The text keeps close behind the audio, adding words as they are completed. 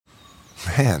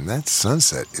Man, that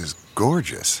sunset is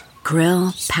gorgeous.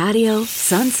 Grill, patio,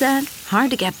 sunset.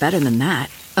 Hard to get better than that.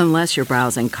 Unless you're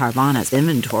browsing Carvana's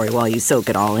inventory while you soak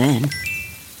it all in.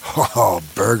 Oh,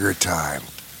 burger time.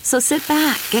 So sit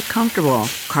back, get comfortable.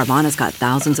 Carvana's got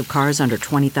thousands of cars under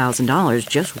 $20,000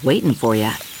 just waiting for you.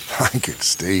 I could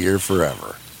stay here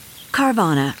forever.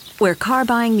 Carvana, where car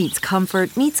buying meets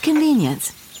comfort meets convenience.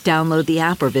 Download the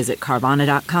app or visit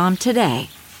Carvana.com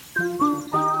today.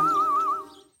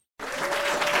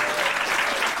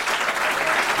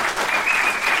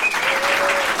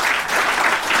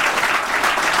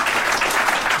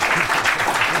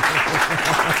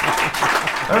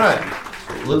 All right,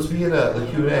 let's begin the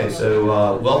Q&A. So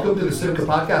welcome to the Civica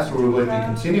Podcast, where we're going to be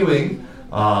continuing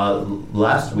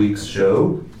last week's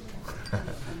show.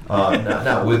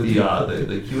 Now with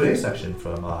the Q&A section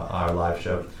from our live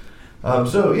show.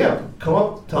 So yeah, come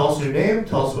up, tell us your name,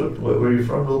 tell us where you're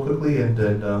from real quickly,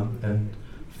 and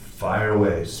fire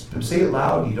away. Say it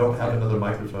loud. You don't have another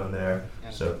microphone there.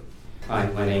 So. Hi,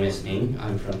 my name is Ning.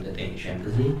 I'm from the Danish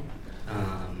Embassy.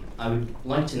 I would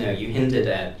like to know, you hinted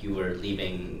at you were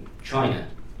leaving China,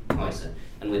 Isa,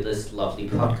 and with this lovely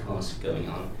podcast going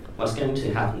on, what's going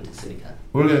to happen to Civica?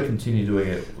 We're going to continue doing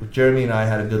it. Jeremy and I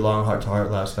had a good long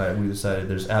heart-to-heart last night, and we decided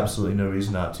there's absolutely no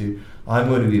reason not to. I'm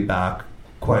going to be back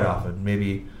quite often,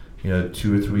 maybe 2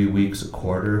 or 3 weeks a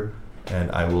quarter,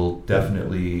 and I will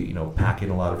definitely pack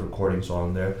in a lot of recordings while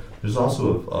I'm there. There's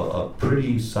also a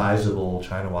pretty sizable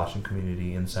China watching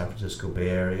community in San Francisco Bay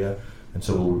Area, and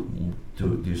so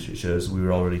we'll do shows. We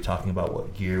were already talking about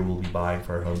what gear we'll be buying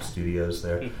for our home studios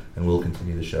there, and we'll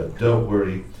continue the show. Don't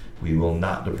worry, we will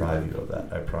not deprive you of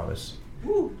that, I promise.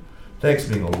 Woo. Thanks,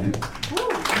 Ming Olu.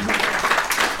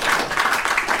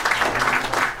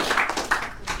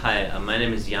 Hi, my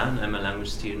name is Jan. I'm a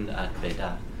language student at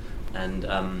Veda. And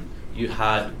you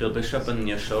had Bill Bishop on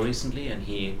your show recently, and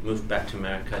he moved back to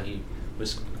America. He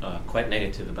was quite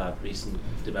negative about recent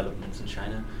developments in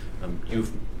China.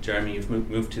 Jeremy, you've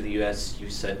moved to the US. You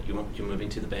said you're moving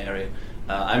to the Bay Area.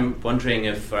 I'm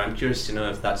curious to know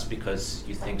if that's because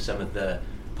you think some of the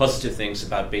positive things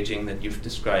about Beijing that you've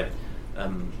described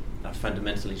are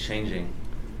fundamentally changing.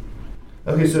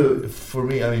 Okay, so for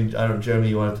me, Jeremy,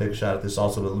 you want to take a shot at this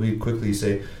also, but let me quickly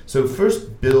say, so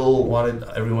first, Bill wanted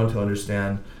everyone to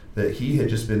understand that he had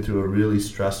just been through a really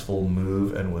stressful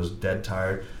move and was dead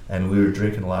tired, and we were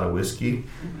drinking a lot of whiskey,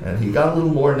 and he got a little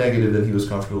more negative than he was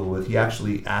comfortable with. He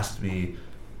actually asked me,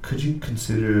 could you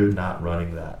consider not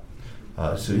running that?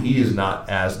 So he is not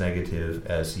as negative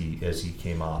as he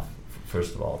came off,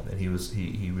 first of all, and he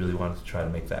really wanted to try to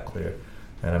make that clear,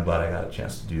 and I'm glad I got a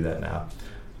chance to do that now.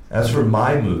 As for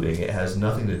my moving, it has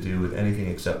nothing to do with anything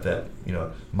except that,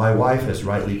 my wife has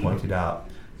rightly pointed out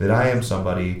that I am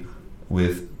somebody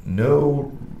with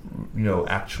no,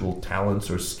 actual talents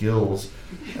or skills,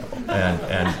 and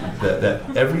that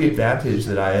every advantage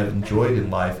that I have enjoyed in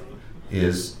life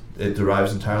it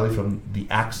derives entirely from the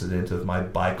accident of my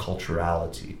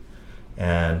biculturality,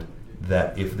 and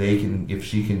that if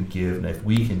she can give, and if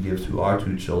we can give to our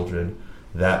 2 children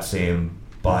that same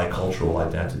bicultural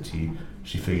identity,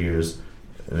 she figures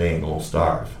they ain't gonna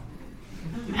starve.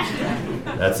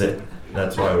 That's it.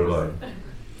 That's why we're going.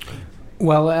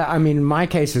 Well, my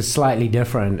case is slightly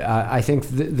different. I think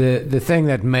the thing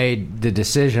that made the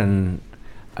decision,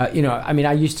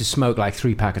 I used to smoke like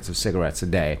 3 packets of cigarettes a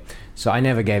day, so I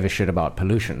never gave a shit about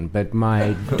pollution. But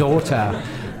my daughter,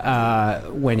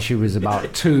 when she was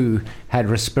about 2, had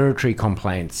respiratory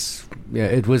complaints.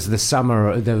 It was the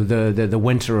summer, the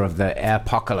winter of the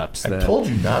apocalypse. I told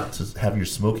you not to have your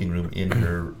smoking room in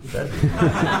your bedroom.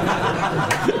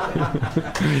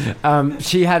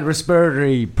 She had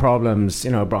respiratory problems,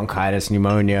 bronchitis,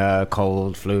 pneumonia,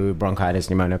 cold, flu, bronchitis,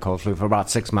 pneumonia, cold, flu for about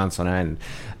 6 months on end.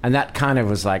 And that kind of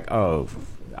was like, oh,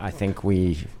 I think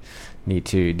we need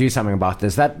to do something about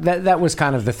this. That was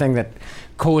kind of the thing that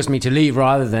caused me to leave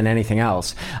rather than anything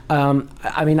else.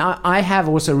 I have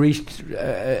also reached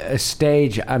a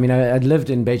stage. I'd lived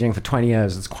in Beijing for 20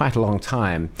 years. It's quite a long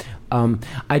time.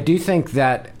 I do think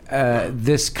that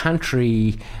this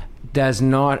country does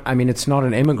not, it's not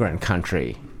an immigrant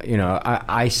country.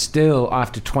 I still,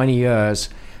 after 20 years,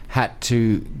 had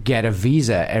to get a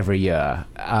visa every year.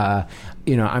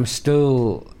 I'm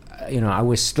still, I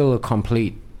was still a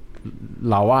complete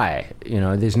Laowai.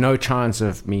 There's no chance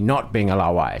of me not being a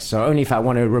Laowai. So only if I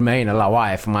want to remain a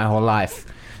Laowai for my whole life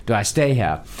do I stay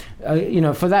here.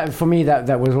 For me,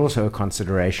 that was also a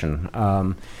consideration.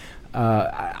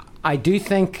 I do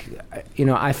think,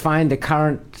 I find the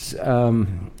current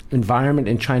environment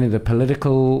in China, the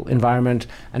political environment,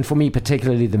 and for me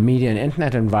particularly the media and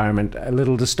internet environment, a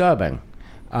little disturbing.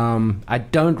 I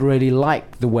don't really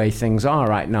like the way things are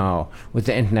right now with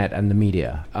the internet and the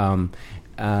media.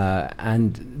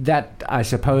 And that, I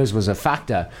suppose, was a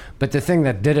factor. But the thing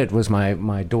that did it was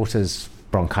my daughter's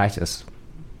bronchitis.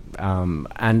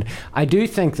 And I do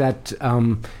think that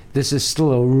this is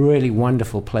still a really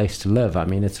wonderful place to live. I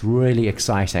mean, it's really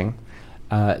exciting.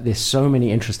 There's so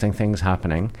many interesting things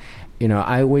happening.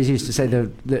 I always used to say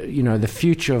the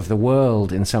future of the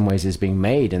world in some ways is being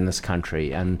made in this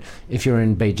country. And if you're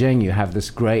in Beijing, you have this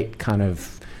great kind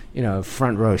of,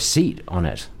 front row seat on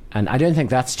it. And I don't think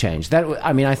that's changed.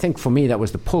 I think for me, that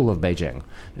was the pull of Beijing.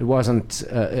 It wasn't,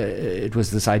 it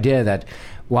was this idea that,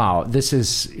 wow, this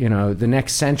is, the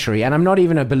next century. And I'm not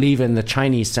even a believer in the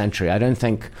Chinese century. I don't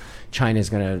think China's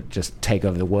going to just take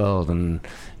over the world and,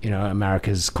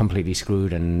 America's completely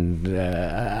screwed. And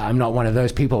I'm not one of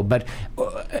those people. But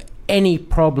any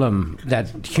problem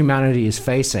that humanity is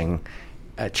facing,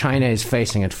 China is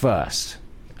facing it first.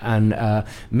 And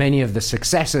many of the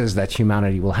successes that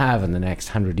humanity will have in the next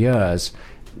 100 years,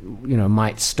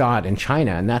 might start in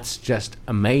China, and that's just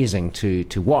amazing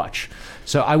to watch.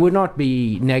 So I would not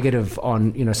be negative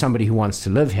on somebody who wants to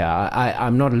live here.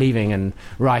 I'm not leaving and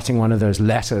writing one of those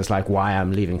letters like why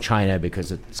I'm leaving China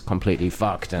because it's completely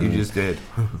fucked. And you just did.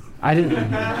 I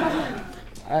didn't.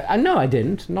 No, I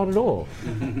didn't. Not at all.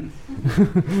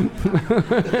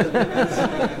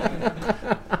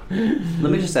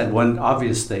 Let me just add one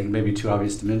obvious thing, maybe too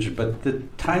obvious to mention, but the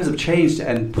times have changed,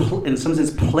 and in some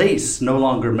sense, place no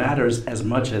longer matters as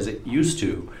much as it used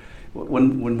to.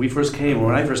 When I first came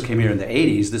here in the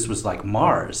 80s, this was like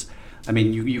Mars. I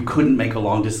mean, you couldn't make a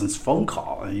long-distance phone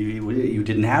call. You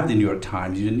didn't have the New York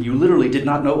Times. You literally did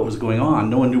not know what was going on.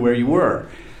 No one knew where you were.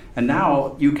 And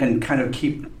now you can kind of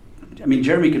keep... I mean,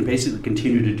 Jeremy can basically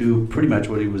continue to do pretty much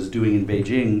what he was doing in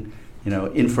Beijing,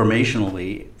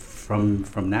 informationally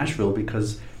from Nashville,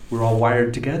 because we're all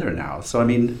wired together now. So, I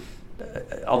mean,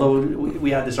 although we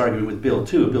had this argument with Bill,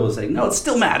 too. Bill was saying, no, it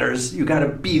still matters. You got to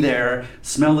be there,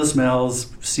 smell the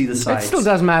smells, see the sights. It still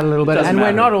does matter a little bit, and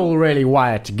we're not all really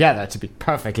wired together, to be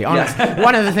perfectly honest. Yeah.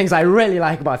 One of the things I really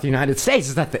like about the United States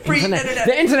is that the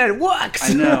internet works.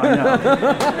 I know.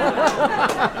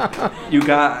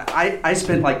 I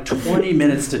spent like 20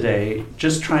 minutes today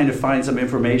just trying to find some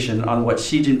information on what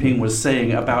Xi Jinping was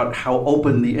saying about how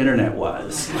open the internet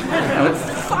was. I went,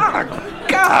 fuck,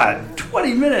 God,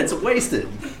 20 minutes wasted.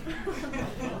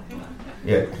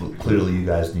 Yeah, clearly you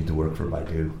guys need to work for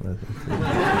Baidu.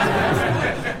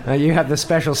 You have the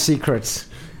special secrets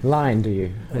line, do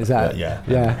you? Is that? Yeah.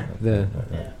 Yeah.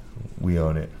 We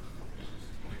own it.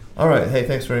 All right. Hey,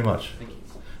 thanks very much. Thank you.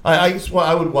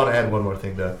 I would want to add one more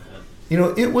thing, though.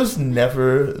 It was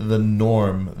never the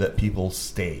norm that people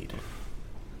stayed.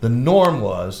 The norm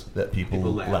was that people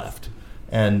left.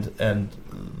 And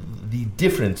the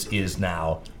difference is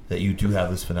now that you do have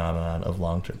this phenomenon of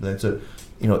long-term.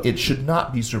 It should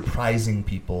not be surprising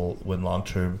people when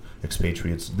long-term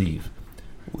expatriates leave.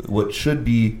 What should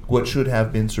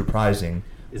have been surprising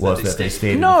was that they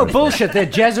stayed. No, bullshit. They're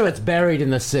Jesuits buried in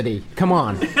the city. Come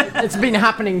on. It's been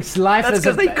happening. Life That's is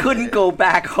because they couldn't go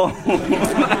back home.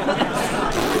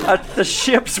 The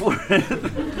ships were...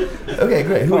 Okay,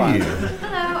 great. Who are you?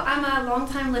 Hello, I'm a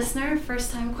long-time listener,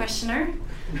 first-time questioner.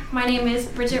 My name is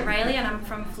Bridget Riley, and I'm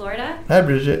from Florida. Hi,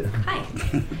 Bridget. Hi.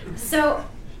 So,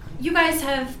 you guys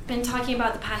have been talking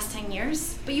about the past 10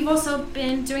 years, but you've also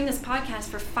been doing this podcast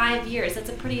for 5 years. That's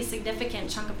a pretty significant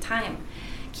chunk of time.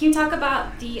 Can you talk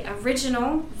about the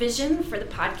original vision for the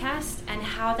podcast and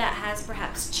how that has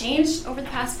perhaps changed over the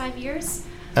past 5 years?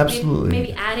 Absolutely.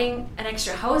 Maybe adding an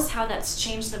extra host, how that's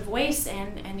changed the voice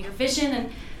and your vision,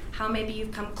 and how maybe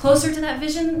you've come closer to that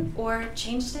vision or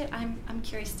changed it. I'm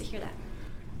curious to hear that.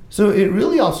 So it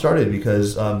really all started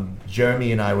because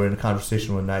Jeremy and I were in a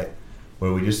conversation one night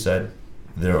where we just said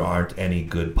there aren't any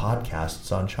good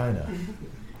podcasts on China.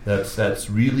 That's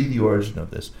really the origin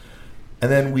of this.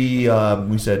 And then we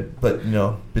said, but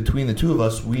between the two of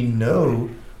us, we know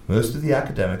most of the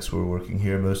academics who are working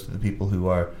here, most of the people who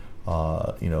are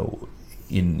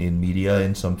in media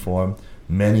in some form,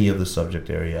 many of the subject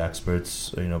area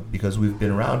experts, because we've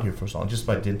been around here for so long, just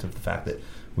by dint of the fact that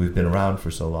we've been around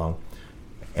for so long.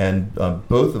 And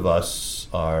both of us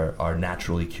are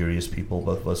naturally curious people.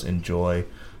 Both of us enjoy,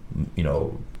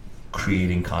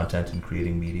 creating content and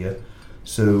creating media.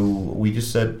 So we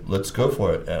just said, let's go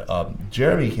for it.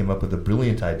 Jeremy came up with a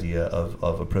brilliant idea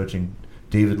of approaching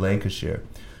David Lancashire.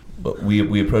 But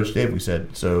we approached Dave. We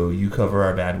said, so you cover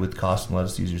our bandwidth costs and let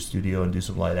us use your studio and do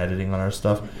some light editing on our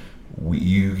stuff.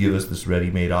 You give us this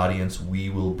ready-made audience. We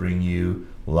will bring you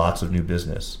lots of new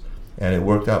business. And it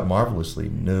worked out marvelously.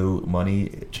 No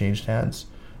money changed hands.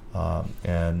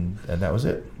 and that was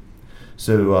it.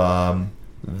 So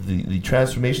the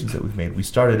transformations that we've made, we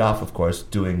started off, of course,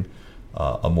 doing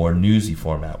a more newsy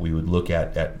format. We would look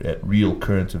at real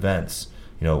current events,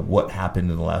 what happened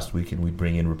in the last week, and we'd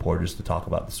bring in reporters to talk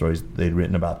about the stories they'd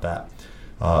written about that.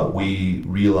 We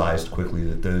realized quickly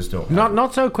that those don't...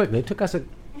 Not so quickly. It took us a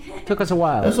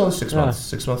while. It was only 6 months.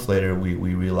 6 months later, we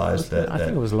realized that... I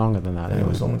think it was longer than that. It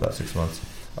was only about 6 months.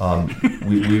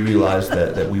 We realized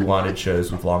that we wanted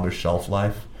shows with longer shelf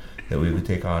life, that we would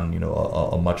take on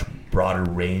a much broader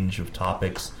range of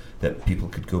topics that people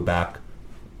could go back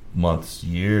months,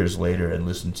 years later and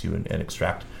listen to and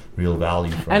extract real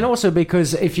value from. And also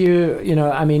because if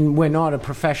we're not a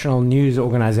professional news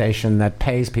organization that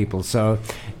pays people, so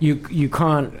you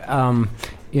can't,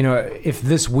 if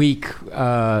this week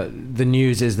the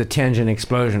news is the Tianjin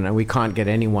explosion and we can't get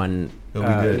anyone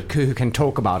who can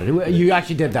talk about it. You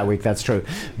actually did that week, that's true.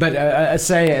 But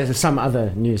say some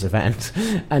other news event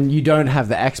and you don't have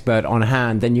the expert on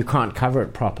hand, then you can't cover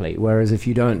it properly. Whereas if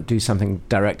you don't do something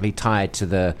directly tied to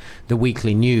the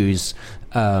weekly news,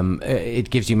 it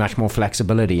gives you much more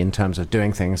flexibility in terms of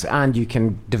doing things, and you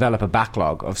can develop a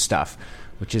backlog of stuff,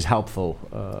 which is helpful.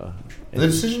 The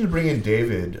decision to bring in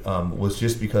David was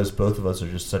just because both of us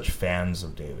are just such fans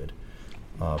of David.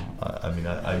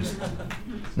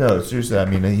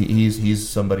 Seriously. He's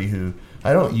somebody who,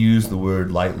 I don't use the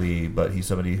word lightly, but he's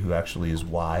somebody who actually is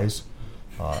wise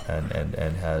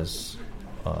and has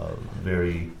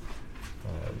very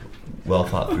well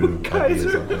thought through ideas.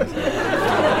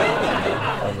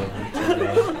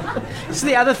 This is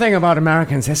the other thing about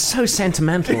Americans; they're so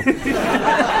sentimental.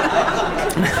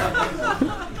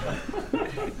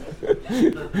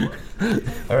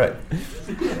 All right.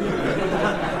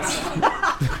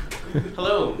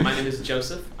 Hello, my name is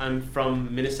Joseph. I'm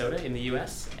from Minnesota in the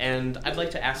U.S., and I'd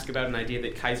like to ask about an idea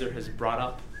that Kaiser has brought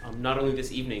up, not only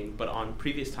this evening, but on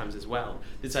previous times as well.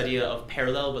 This idea of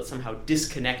parallel but somehow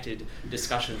disconnected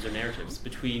discussions or narratives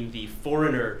between the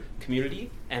foreigner community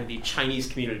and the Chinese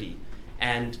community.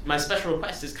 And my special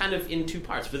request is kind of in two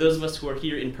parts. For those of us who are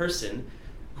here in person,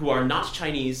 who are not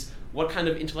Chinese, what kind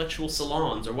of intellectual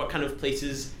salons or what kind of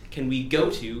places can we go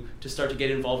to start to get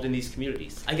involved in these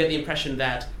communities? I get the impression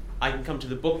that I can come to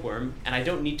the Bookworm and I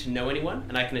don't need to know anyone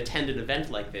and I can attend an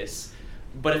event like this.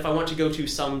 But if I want to go to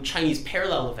some Chinese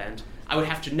parallel event, I would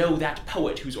have to know that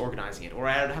poet who's organizing it, or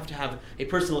I would have to have a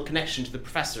personal connection to the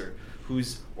professor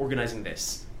who's organizing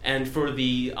this. And for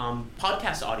the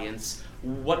podcast audience,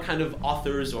 what kind of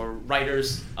authors or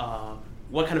writers,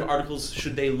 what kind of articles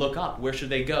should they look up? Where should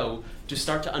they go to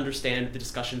start to understand the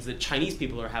discussions that Chinese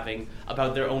people are having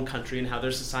about their own country and how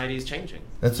their society is changing?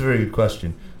 That's a very good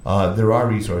question. There are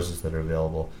resources that are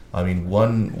available. I mean,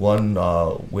 one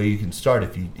way you can start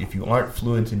if you aren't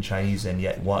fluent in Chinese and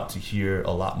yet want to hear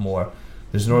a lot more,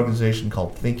 there's an organization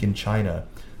called Think in China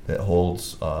that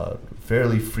holds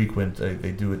fairly frequent.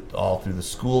 They do it all through the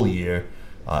school year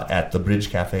at the Bridge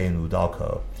Cafe in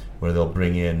Udalco, where they'll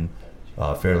bring in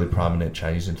fairly prominent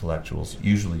Chinese intellectuals,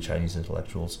 usually Chinese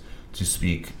intellectuals, to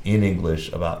speak in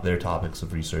English about their topics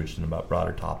of research and about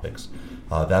broader topics.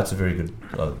 That's a very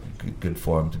good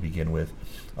forum to begin with.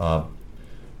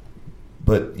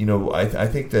 But I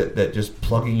think that just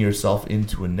plugging yourself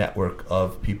into a network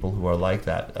of people who are like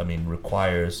that,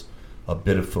 requires a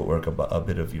bit of footwork, a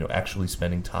bit of actually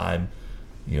spending time,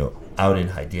 out in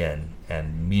Haidian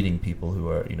and meeting people who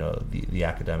are the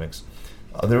academics.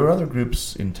 There are other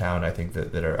groups in town, I think,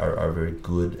 that are very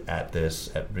good at this.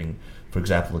 For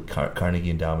example, the Carnegie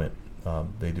Endowment,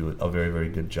 they do a very, very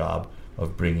good job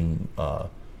of bringing,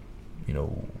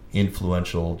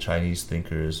 influential Chinese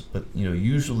thinkers, but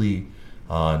usually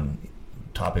on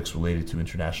topics related to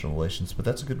international relations. But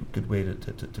that's a good way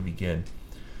to begin.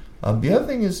 The other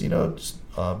thing is, just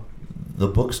the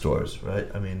bookstores,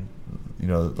 right?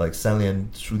 Like Sanlian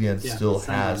Shudian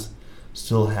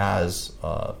still has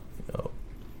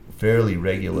fairly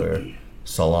regular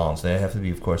salons. They have to be,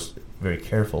 of course, very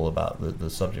careful about the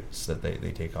subjects that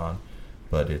they take on,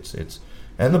 but it's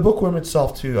and the Bookworm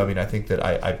itself too. I think that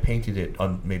I painted it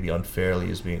maybe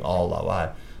unfairly as being all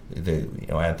Laoai.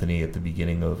 Anthony at the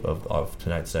beginning of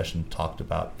tonight's session talked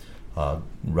about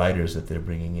writers that they're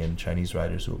bringing in, Chinese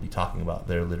writers who will be talking about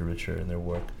their literature and their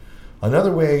work.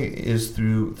 Another way is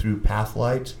through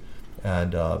Pathlight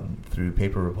and through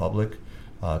Paper Republic.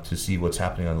 To see what's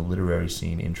happening on the literary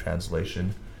scene in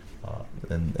translation.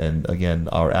 And again,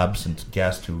 our absent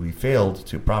guest, who we failed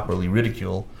to properly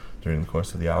ridicule during the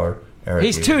course of the hour, Eric,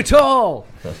 He's too tall.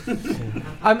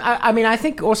 I mean, I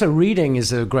think also reading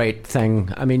is a great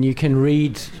thing. I mean, you can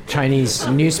read Chinese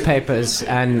newspapers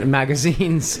and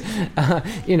magazines.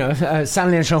 三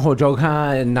联生活周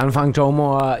刊, 南方周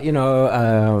末,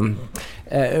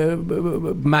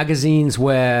 magazines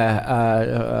where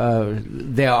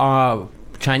there are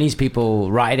Chinese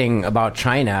people writing about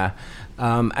China,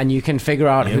 and you can figure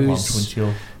out who's...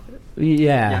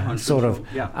 Yeah, sort of.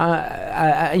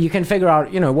 Yeah. You can figure out,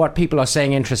 what people are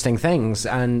saying interesting things,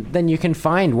 and then you can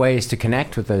find ways to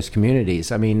connect with those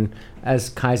communities. I mean, as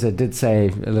Kaiser did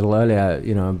say a little earlier,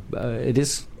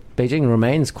 Beijing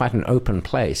remains quite an open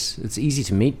place. It's easy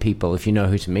to meet people if you know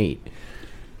who to meet.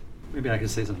 Maybe I can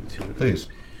say something too. Please.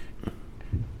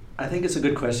 I think it's a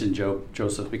good question,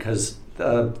 Joseph, because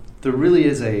there really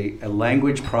is a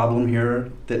language problem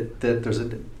here. That there's a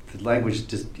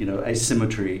language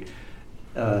asymmetry.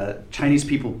 Chinese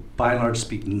people, by and large,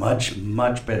 speak much,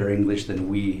 much better English than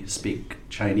we speak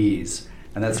Chinese.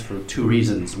 And that's for two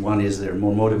reasons. One is they're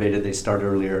more motivated, they start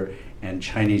earlier, and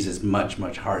Chinese is much,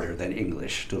 much harder than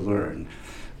English to learn.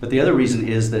 But the other reason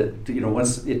is that,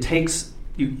 once it takes,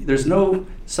 there's no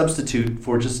substitute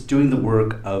for just doing the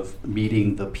work of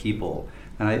meeting the people.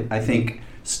 And I think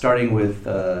starting with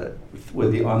the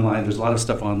online, there's a lot of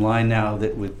stuff online now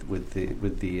that with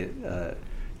the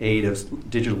aid of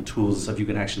digital tools and stuff, you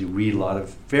can actually read a lot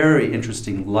of very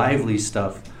interesting, lively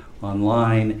stuff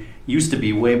online. Used to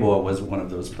be Weibo was one of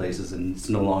those places, and it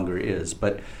no longer is.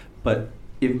 But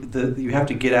you have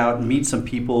to get out and meet some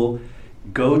people,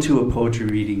 go to a poetry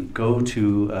reading, go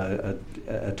to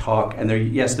a talk, and they're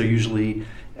usually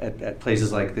at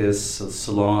places like this,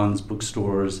 salons,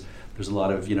 bookstores. There's a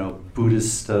lot of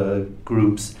Buddhist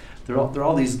groups. They're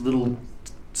all these little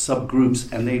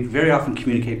subgroups, and they very often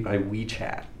communicate by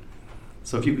WeChat.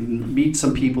 So if you can meet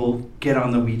some people, get on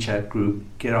the WeChat group,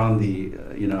 get on the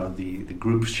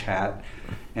group chat,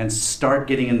 and start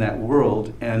getting in that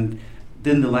world, and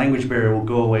then the language barrier will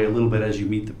go away a little bit as you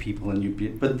meet the people,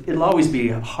 but it'll always be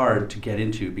hard to get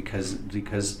into because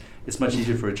it's much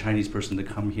easier for a Chinese person to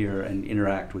come here and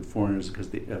interact with foreigners because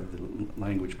of the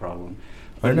language problem.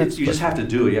 You just have to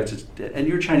do it. You have to, and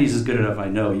your Chinese is good enough. I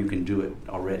know you can do it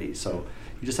already. So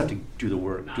you just have to do the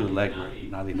work, do the legwork.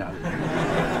 Nadi.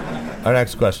 Our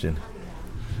next question.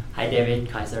 Hi, David,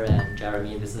 Kaiser, and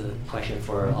Jeremy. This is a question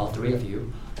for all three of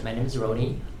you. My name is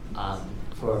Roni.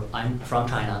 I'm from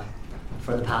China.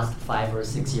 For the past 5 or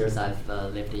 6 years, I've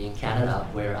lived in Canada,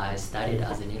 where I studied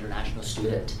as an international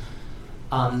student.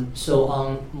 So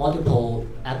on multiple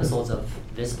episodes of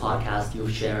this podcast,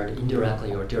 you've shared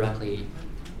indirectly or directly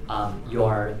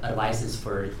your advices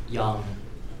for young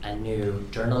and new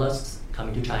journalists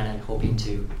coming to China and hoping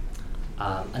to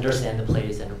understand the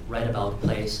place and write about the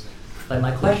place. But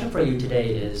my question for you today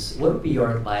is, what would be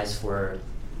your advice for,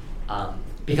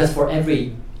 because for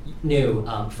every new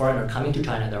foreigner coming to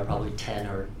China, there are probably 10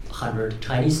 or 100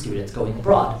 Chinese students going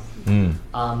abroad.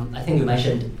 I think you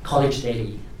mentioned College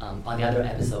Daily on the other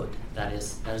episode. That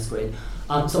is great.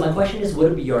 So my question is, what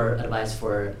would be your advice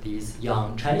for these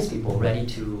young Chinese people ready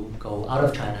to go out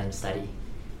of China and study?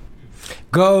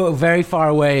 Go very far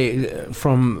away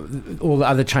from all the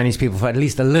other Chinese people for at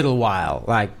least a little while.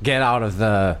 Like get out of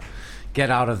the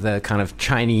kind of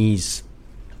Chinese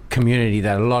community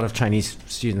that a lot of Chinese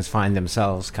students find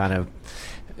themselves kind of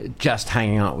just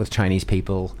hanging out with Chinese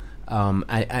people.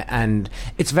 And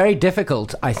it's very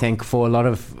difficult, I think, for a lot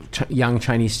of young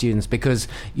Chinese students because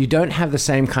you don't have the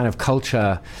same kind of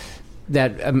culture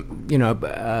that,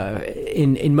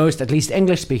 in most, at least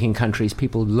English-speaking countries,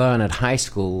 people learn at high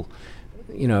school,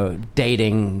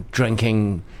 dating,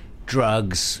 drinking,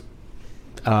 drugs,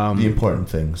 the important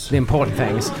things.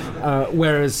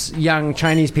 Whereas young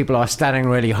Chinese people are studying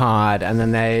really hard, and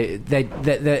then they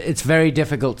it's very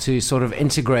difficult to sort of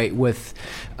integrate with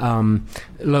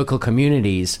local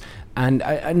communities. And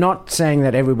I'm not saying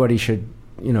that everybody should,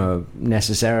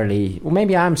 necessarily. Well,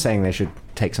 maybe I'm saying they should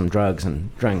take some drugs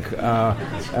and drink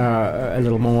a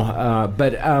little more.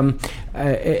 But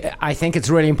I think it's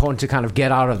really important to kind of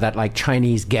get out of that like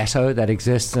Chinese ghetto that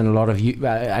exists in a lot of,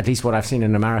 at least what I've seen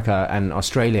in America and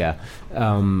Australia,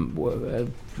 a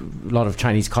lot of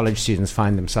Chinese college students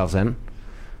find themselves in.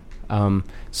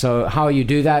 So how you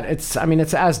do that,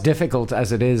 it's as difficult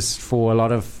as it is for a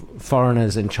lot of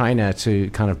foreigners in China to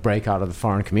kind of break out of the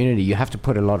foreign community. You have to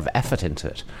put a lot of effort into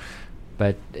it.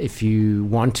 But if you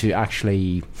want to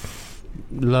actually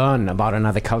learn about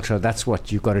another culture, that's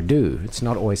what you've got to do. It's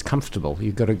not always comfortable.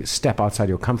 You've got to step outside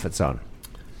your comfort zone.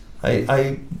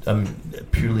 I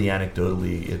purely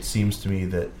anecdotally, it seems to me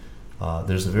that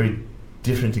there's a very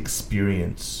different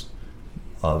experience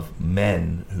of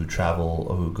men who travel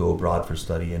or who go abroad for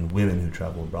study and women who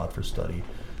travel abroad for study.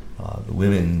 The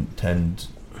women tend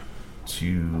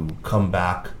to come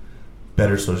back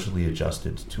better socially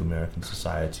adjusted to American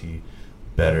society,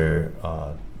 better,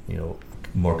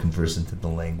 more conversant in the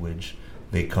language.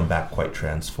 They come back quite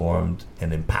transformed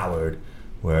and empowered,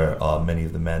 where many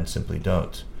of the men simply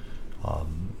don't.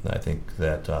 I think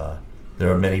that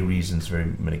there are many reasons, very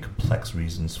many complex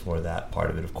reasons for that. Part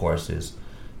of it, of course, is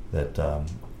that a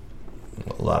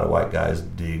lot of white guys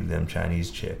dig them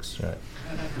Chinese chicks, right?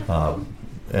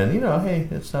 And hey,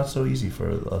 it's not so easy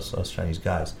for us Chinese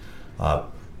guys.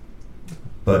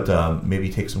 But maybe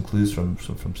take some clues from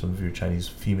some of your Chinese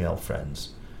female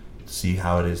friends. See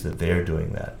how it is that they're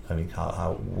doing that. I mean,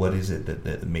 what is it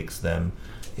that makes them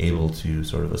able to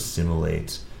sort of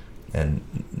assimilate and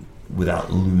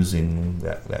without losing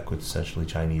that quintessentially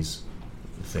Chinese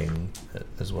thing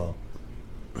as well.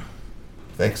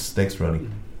 Thanks, Ronnie.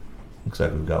 Looks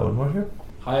like we've got one more here.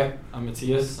 Hi, I'm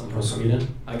Matthias. I'm from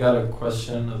Sweden. I got a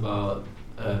question about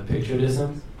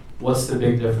patriotism. What's the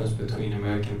big difference between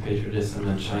American patriotism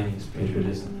and Chinese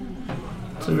patriotism?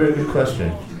 That's a very good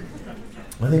question.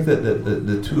 I think that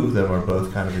the two of them are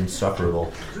both kind of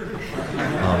insufferable.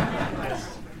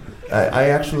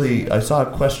 I saw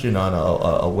a question on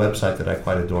a website that I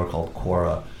quite adore called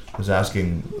Quora. It was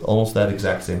asking almost that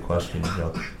exact same question.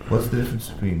 What's the difference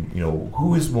between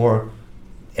who is more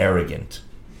arrogant,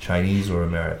 Chinese or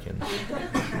Americans?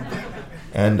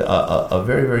 And a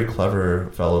very, very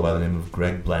clever fellow by the name of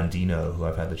Greg Blandino, who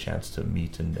I've had the chance to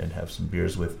meet and have some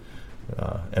beers with,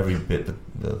 every bit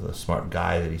the smart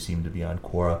guy that he seemed to be on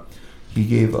Quora, he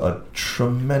gave a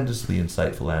tremendously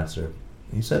insightful answer.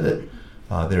 He said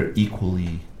that they're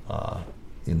equally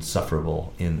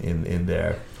insufferable in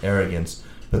their arrogance,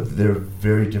 but they're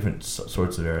very different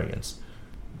sorts of arrogance.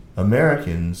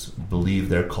 Americans believe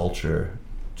their culture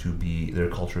to be their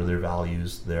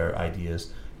values, their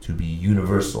ideas to be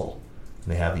universal.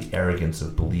 They have the arrogance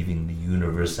of believing the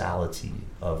universality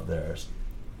of theirs.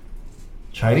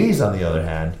 Chinese, on the other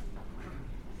hand,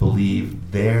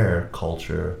 believe their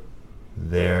culture,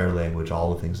 their language,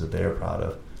 all the things that they're proud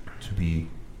of, to be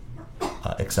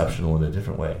exceptional in a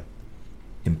different way,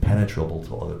 impenetrable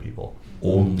to other people.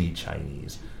 Only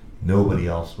Chinese. Nobody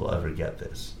else will ever get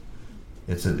this.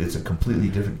 It's a completely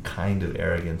different kind of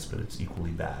arrogance, but it's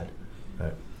equally bad.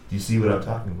 Right? Do you see what I'm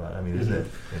talking about? I mean, isn't it?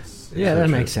 It's yeah, that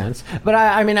makes sense. But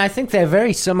I think they're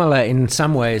very similar in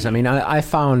some ways. I mean, I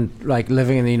found, like,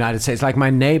 living in the United States, like,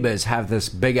 my neighbors have this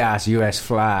big-ass U.S.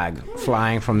 flag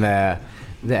flying from their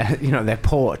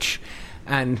porch.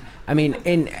 And, I mean,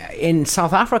 in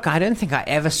South Africa, I don't think I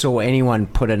ever saw anyone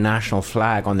put a national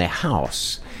flag on their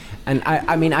house. And,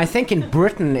 I mean, I think in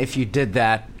Britain, if you did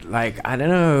that, like, I don't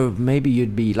know, maybe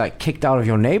you'd be, like, kicked out of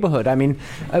your neighborhood. I mean,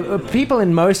 people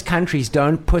in most countries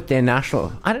don't put their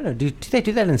national... I don't know, do they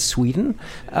do that in Sweden?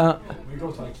 We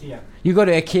go to IKEA. You go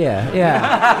to IKEA,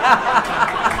 yeah.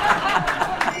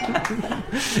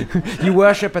 You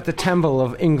worship at the temple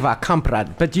of Ingvar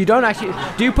Kamprad, but you don't actually...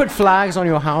 Do you put flags on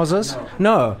your houses?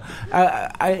 No.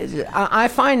 I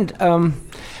find...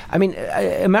 I mean,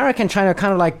 America and China are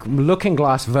kind of like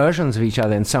looking-glass versions of each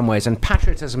other in some ways, and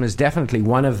patriotism is definitely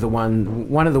one of the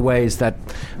ways that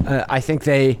I think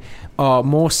they are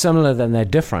more similar than they're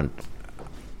different.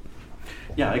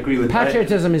 Yeah, I agree with that.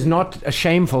 Patriotism is not a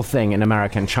shameful thing in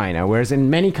America and China, whereas in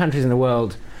many countries in the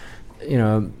world,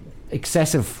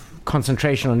 excessive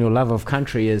concentration on your love of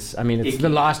country is, I mean, it's the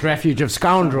last refuge of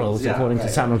scoundrels, according to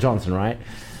Samuel Johnson, right?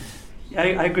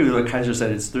 I agree with what Kaiser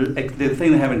said. It's the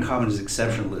thing they have in common is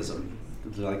exceptionalism,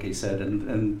 like he said,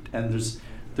 and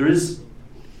there is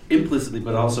implicitly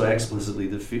but also explicitly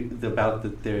about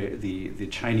the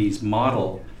Chinese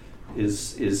model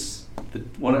is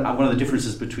one of the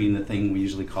differences between the thing we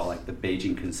usually call like the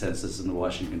Beijing consensus and the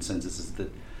Washington consensus is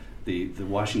that the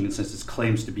Washington consensus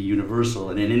claims to be universal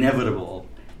and inevitable.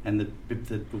 And the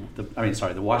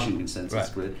Washington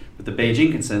consensus, right. But the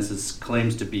Beijing consensus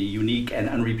claims to be unique and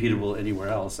unrepeatable anywhere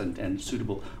else, and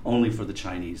suitable only for the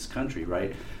Chinese country,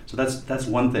 right? So that's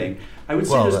one thing. I would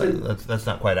say that's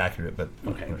not quite accurate, but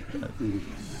okay.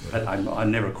 I'm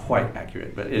never quite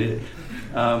accurate, but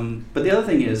but the other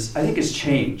thing is, I think it's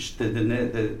changed.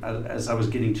 As I was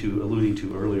alluding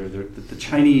to earlier, the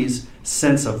Chinese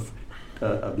sense of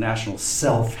national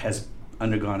self has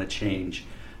undergone a change.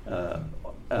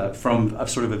 From a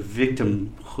sort of a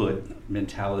victimhood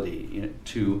mentality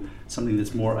to something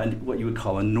that's more what you would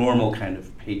call a normal kind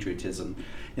of patriotism.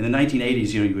 In the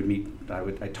 1980s, you would meet.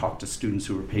 I talked to students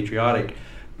who were patriotic,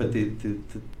 but the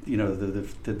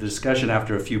discussion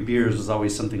after a few beers was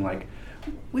always something like,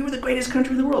 we were the greatest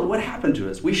country in the world. What happened to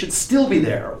us? We should still be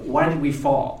there. Why did we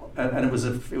fall? And it was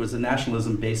a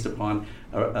nationalism based upon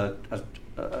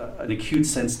an acute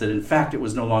sense that in fact it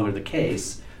was no longer the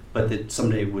case, but that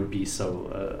someday would be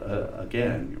so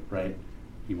again. Right?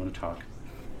 You want to talk?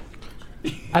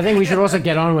 I think we should also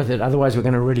get on with it. Otherwise, we're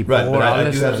going to really bore but our I do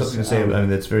listeners. have something to say. I mean,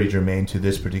 that's very germane to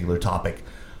this particular topic.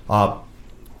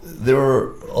 There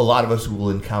are a lot of us who will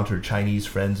encounter Chinese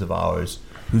friends of ours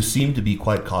who seem to be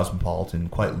quite cosmopolitan,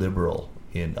 quite liberal,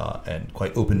 and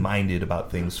quite open-minded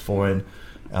about things foreign.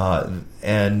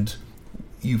 And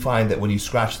you find that when you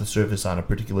scratch the surface on a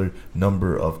particular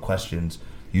number of questions,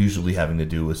 usually having to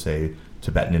do with, say,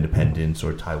 Tibetan independence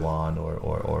or Taiwan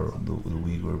or the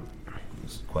Uyghur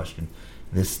question,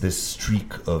 this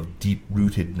streak of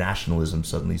deep-rooted nationalism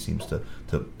suddenly seems to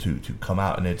come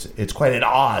out, and it's quite at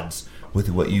odds with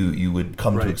what you would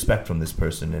come to expect from this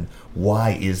person. And why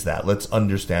is that? Let's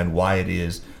understand why it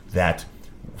is that,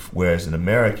 whereas an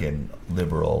American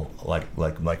liberal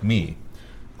like me,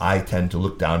 I tend to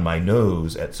look down my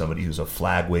nose at somebody who's a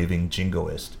flag-waving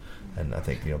jingoist, and I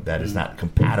think that is not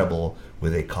compatible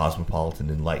with a cosmopolitan,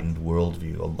 enlightened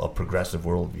worldview, a progressive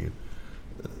worldview.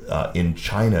 In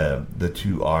China, the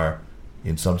two are,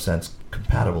 in some sense,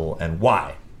 compatible. And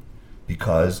why?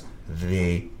 Because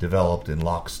they developed in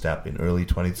lockstep in early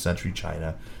 20th century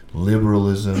China.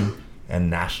 Liberalism and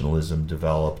nationalism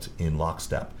developed in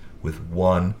lockstep, with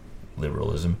one,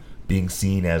 liberalism, being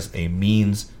seen as a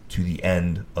means to the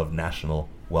end of national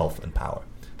wealth and power.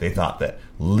 They thought that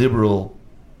liberal,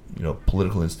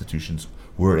 political institutions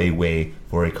were a way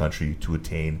for a country to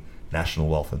attain national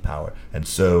wealth and power. And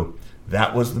so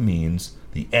that was the means.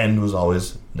 The end was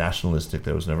always nationalistic.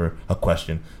 There was never a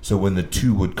question. So when the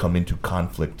two would come into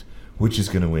conflict, which is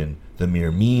going to win, the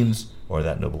mere means or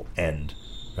that noble end,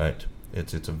 right?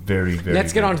 It's a very, very...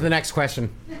 Let's get on to the next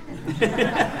question.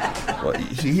 Well,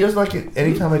 he doesn't like it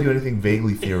anytime I do anything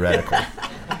vaguely theoretical.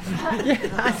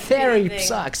 Theory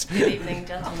sucks. Good evening,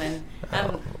 gentlemen.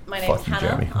 My name is Hannah.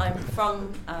 Jeremy. I'm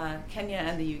from Kenya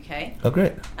and the UK. Oh,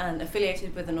 great. And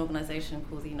affiliated with an organisation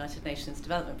called the United Nations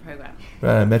Development Programme.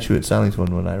 Right, I met you at Sallington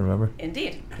one I remember.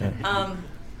 Indeed. Yeah.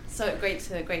 So great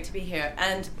to be here.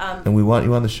 And we want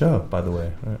you on the show, by the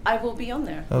way. Right. I will be on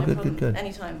there. Oh, no good, problem, good.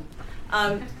 Anytime.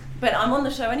 But I'm on the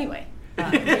show anyway.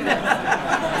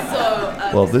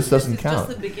 Well, this doesn't count. Just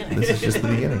the beginning. This is just the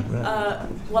beginning. Right.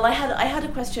 Well, I had a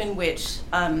question which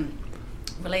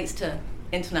relates to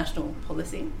international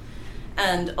policy,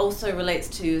 and also relates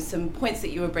to some points that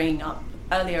you were bringing up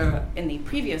earlier in the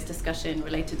previous discussion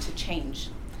related to change.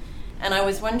 And I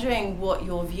was wondering what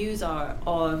your views are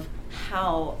of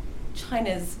how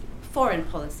China's foreign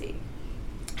policy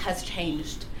has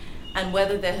changed, and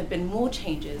whether there have been more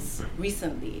changes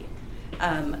recently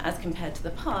as compared to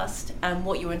the past, and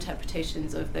what your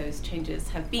interpretations of those changes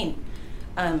have been.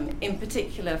 In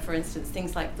particular, for instance,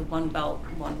 things like the One Belt,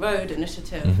 One Road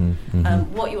initiative,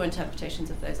 what your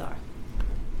interpretations of those are.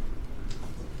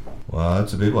 Well,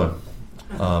 that's a big one.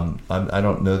 I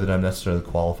don't know that I'm necessarily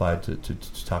qualified to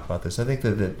talk about this. I think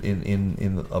that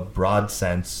in a broad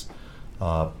sense,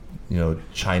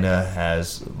 China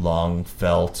has long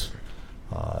felt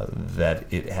that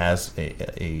it has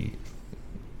a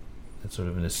sort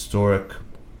of an historic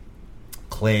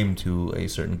claim to a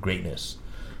certain greatness,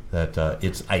 that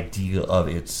its idea of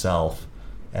itself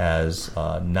as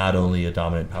not only a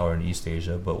dominant power in East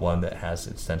Asia, but one that has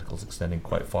its tentacles extending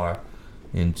quite far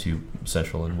into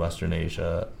Central and Western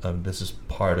Asia. This is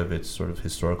part of its sort of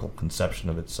historical conception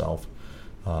of itself.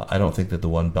 I don't think that the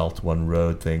One Belt, One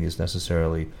Road thing is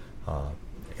necessarily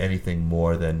anything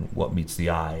more than what meets the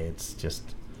eye. It's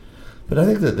just... But I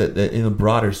think that in a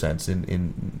broader sense,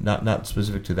 in not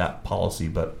specific to that policy,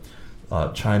 but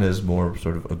China's more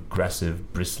sort of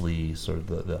aggressive, bristly, sort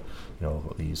of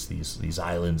these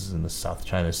islands in the South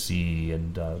China Sea,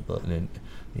 and the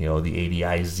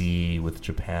ADIZ with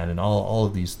Japan, and all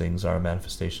of these things are a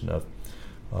manifestation of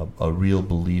a real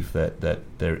belief that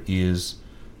there is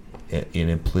an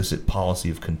implicit policy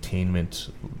of containment,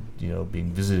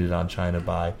 being visited on China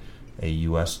by a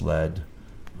U.S.-led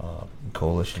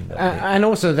coalition. And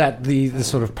also that the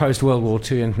sort of post-World War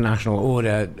II international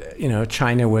order,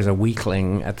 China was a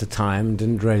weakling at the time,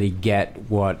 didn't really get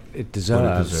what it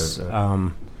deserves.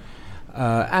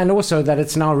 And also that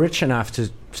it's now rich enough to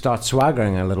start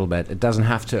swaggering a little bit. It doesn't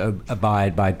have to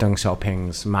abide by Deng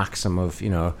Xiaoping's maxim of,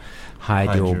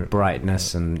 hide your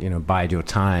brightness and, bide your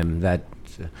time, that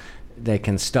they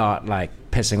can start,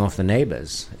 pissing off the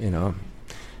neighbors,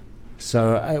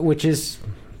 So, which is...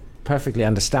 perfectly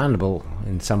understandable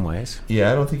in some ways.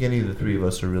 Yeah, I don't think any of the three of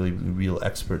us are really real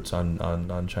experts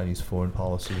on Chinese foreign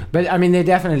policy. But I mean, there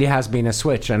definitely has been a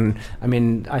switch, and I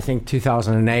mean, I think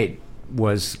 2008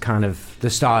 was kind of the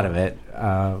start of it.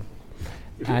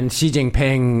 And Xi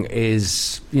Jinping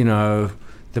is,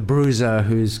 the bruiser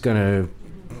who's going to,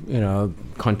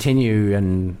 continue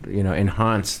and,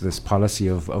 enhance this policy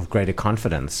of greater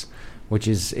confidence, which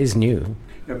is new.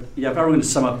 Yeah, if I were going to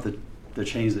sum up the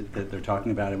change that they're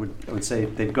talking about, I would say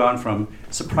they've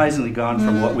surprisingly gone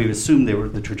from what we assumed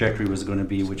the trajectory was going to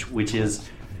be, which is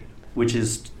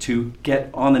to get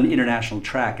on an international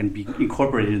track and be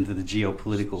incorporated into the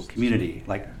geopolitical community,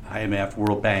 like IMF,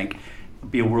 World Bank,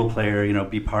 be a world player,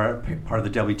 be part of the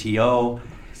WTO,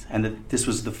 and that this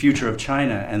was the future of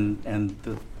China. And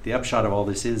the upshot of all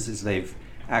this is they've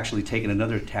actually taken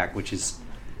another tack, which is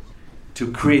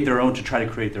to try to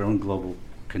create their own global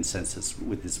consensus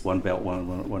with this One Belt,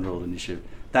 One Road initiative.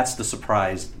 That's the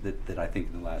surprise that I think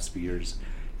in the last few years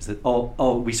is that,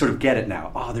 we sort of get it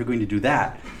now. They're going to do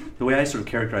that. The way I sort of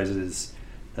characterize it is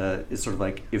it's sort of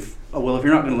like, if you're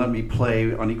not going to let me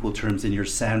play on equal terms in your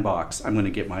sandbox, I'm going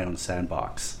to get my own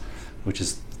sandbox, which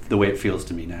is the way it feels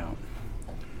to me now.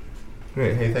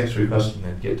 Great. Hey, thanks for your question,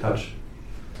 and get in touch.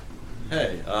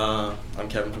 Hey, I'm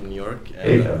Kevin from New York. And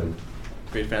Hey, Kevin.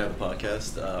 Great fan of the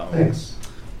podcast. Thanks.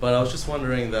 But I was just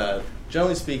wondering that,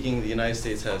 generally speaking,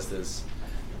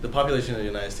 the population of the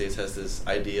United States has this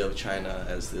idea of China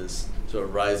as this sort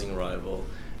of rising rival,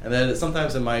 and that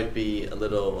sometimes it might be a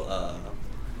little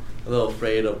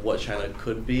afraid of what China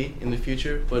could be in the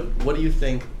future. But what do you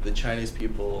think the Chinese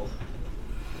people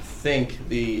think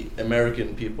the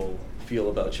American people feel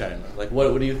about China? Like,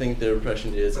 what do you think their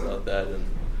impression is about that, and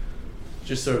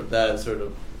just sort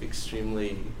of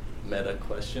extremely meta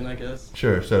question, I guess?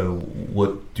 Sure. So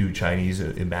what do Chinese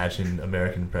imagine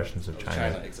American impressions of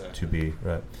China exactly. to be?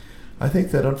 Right. I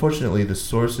think that unfortunately the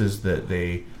sources that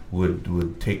they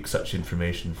would take such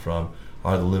information from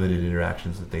are the limited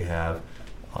interactions that they have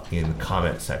in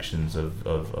comment sections of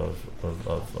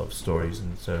stories.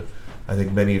 And so I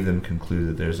think many of them conclude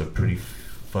that there's a pretty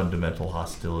fundamental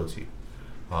hostility.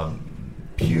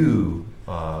 Pew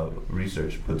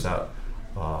Research puts out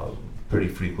pretty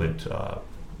frequent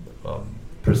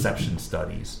perception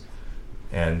studies,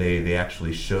 and they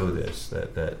actually show this,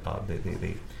 that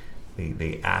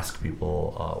they ask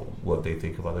people what they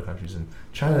think of other countries, and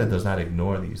China does not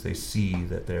ignore these. They see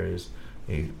that there is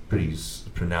a pretty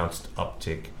pronounced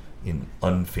uptick in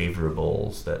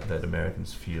unfavorables that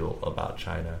Americans feel about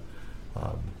China.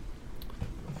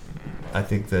 I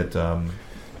think that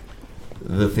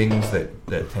the things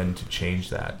that tend to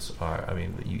change that are,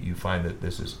 you find that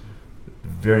this is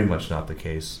very much not the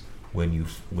case when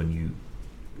you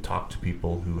talk to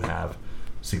people who have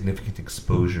significant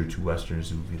exposure to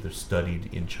Westerners who've either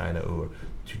studied in China or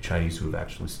to Chinese who have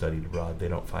actually studied abroad. They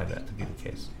don't find that to be the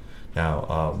case.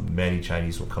 Now, many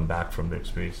Chinese will come back from their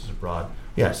experiences abroad.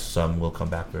 Yes, some will come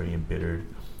back very embittered.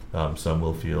 Some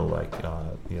will feel like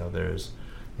there's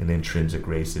an intrinsic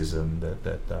racism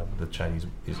that the Chinese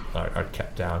are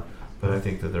kept down. But I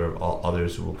think that there are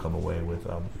others who will come away with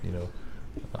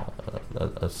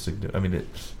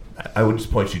I would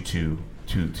just point you to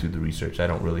the research. I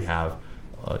don't really have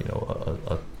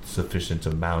a sufficient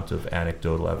amount of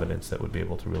anecdotal evidence that would be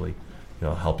able to really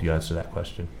help you answer that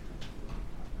question.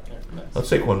 Okay, nice. Let's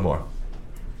take one more.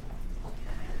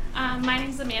 My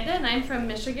name's Amanda, and I'm from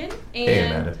Michigan. And Hey,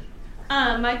 Amanda.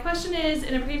 My question is,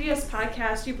 in a previous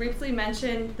podcast, you briefly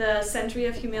mentioned the century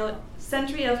of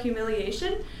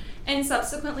humiliation, and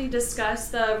subsequently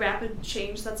discussed the rapid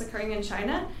change that's occurring in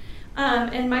China.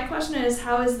 And my question is,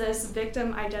 how is this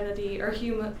victim identity or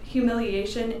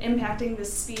humiliation impacting the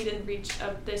speed and reach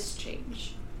of this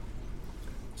change?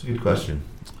 It's a good question.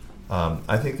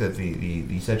 I think that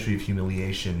the century of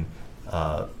humiliation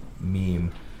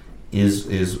meme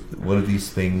is one of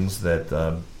these things that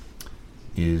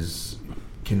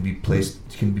can be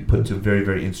put to very,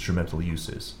 very instrumental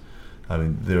uses.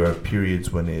 There are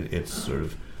periods when it's sort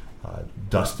of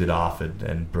dusted off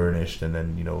and burnished and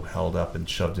then held up and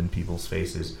shoved in people's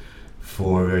faces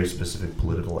for very specific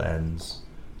political ends.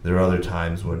 There are other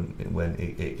times when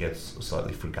it gets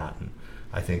slightly forgotten.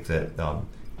 I think that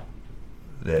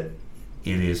that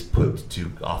it is put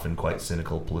to often quite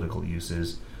cynical political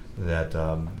uses. That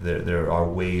there are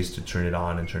ways to turn it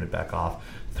on and turn it back off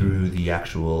through the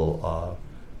actual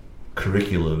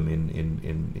curriculum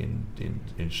in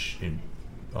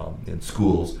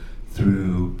schools,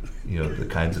 through the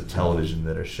kinds of television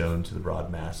that are shown to the broad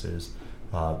masses,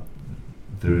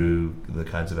 through the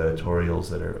kinds of editorials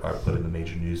that are put in the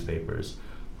major newspapers.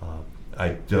 I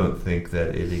don't think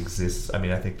that it exists.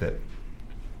 I think that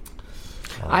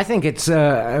I think it's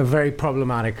a very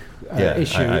problematic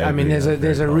issue. I mean,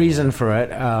 there's a reason for it.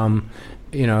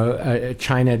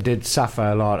 China did suffer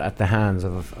a lot at the hands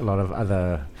of a lot of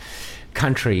other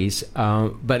countries.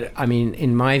 But, I mean,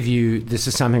 in my view, this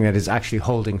is something that is actually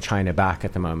holding China back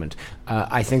at the moment.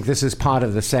 I think this is part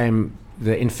of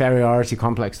the inferiority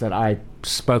complex that I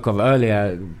spoke of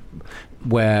earlier,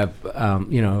 where,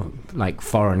 like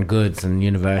foreign goods and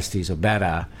universities are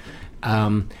better.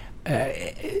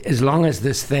 As long as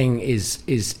this thing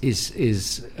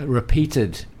is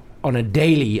repeated on a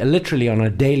daily, literally on a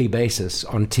daily basis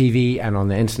on TV and on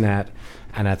the internet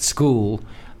and at school,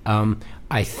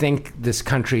 I think this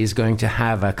country is going to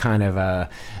have a kind of a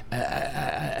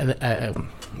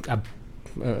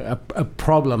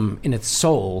problem in its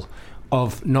soul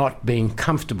of not being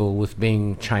comfortable with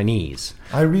being Chinese.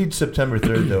 I read September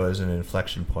 3rd, though, as an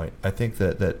inflection point. I think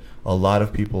that a lot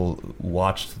of people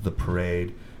watched the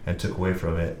parade and took away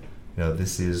from it,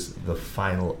 this is the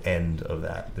final end of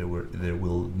that. There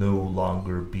will no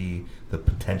longer be the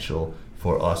potential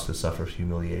for us to suffer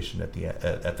humiliation at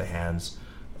the hands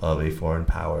of a foreign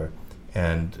power.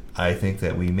 And I think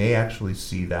that we may actually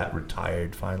see that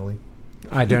retired finally.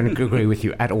 I don't agree with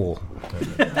you at all.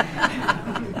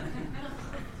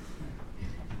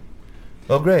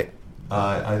 Well, great.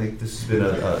 I think this has been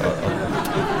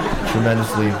a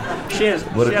tremendously... She has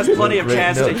plenty of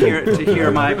chance to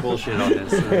hear my bullshit on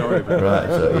this. So don't worry about it. Right.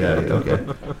 So okay.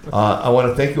 I want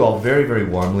to thank you all very, very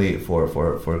warmly for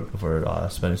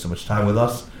spending so much time with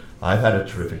us. I've had a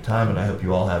terrific time, and I hope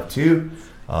you all have too.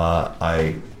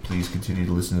 Please continue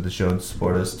to listen to the show and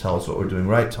support us. Tell us what we're doing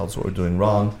right. Tell us what we're doing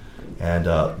wrong, and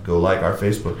go like our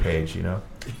Facebook page.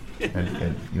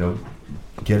 And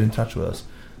get in touch with us.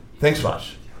 Thanks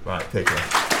much. Right. Take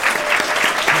care.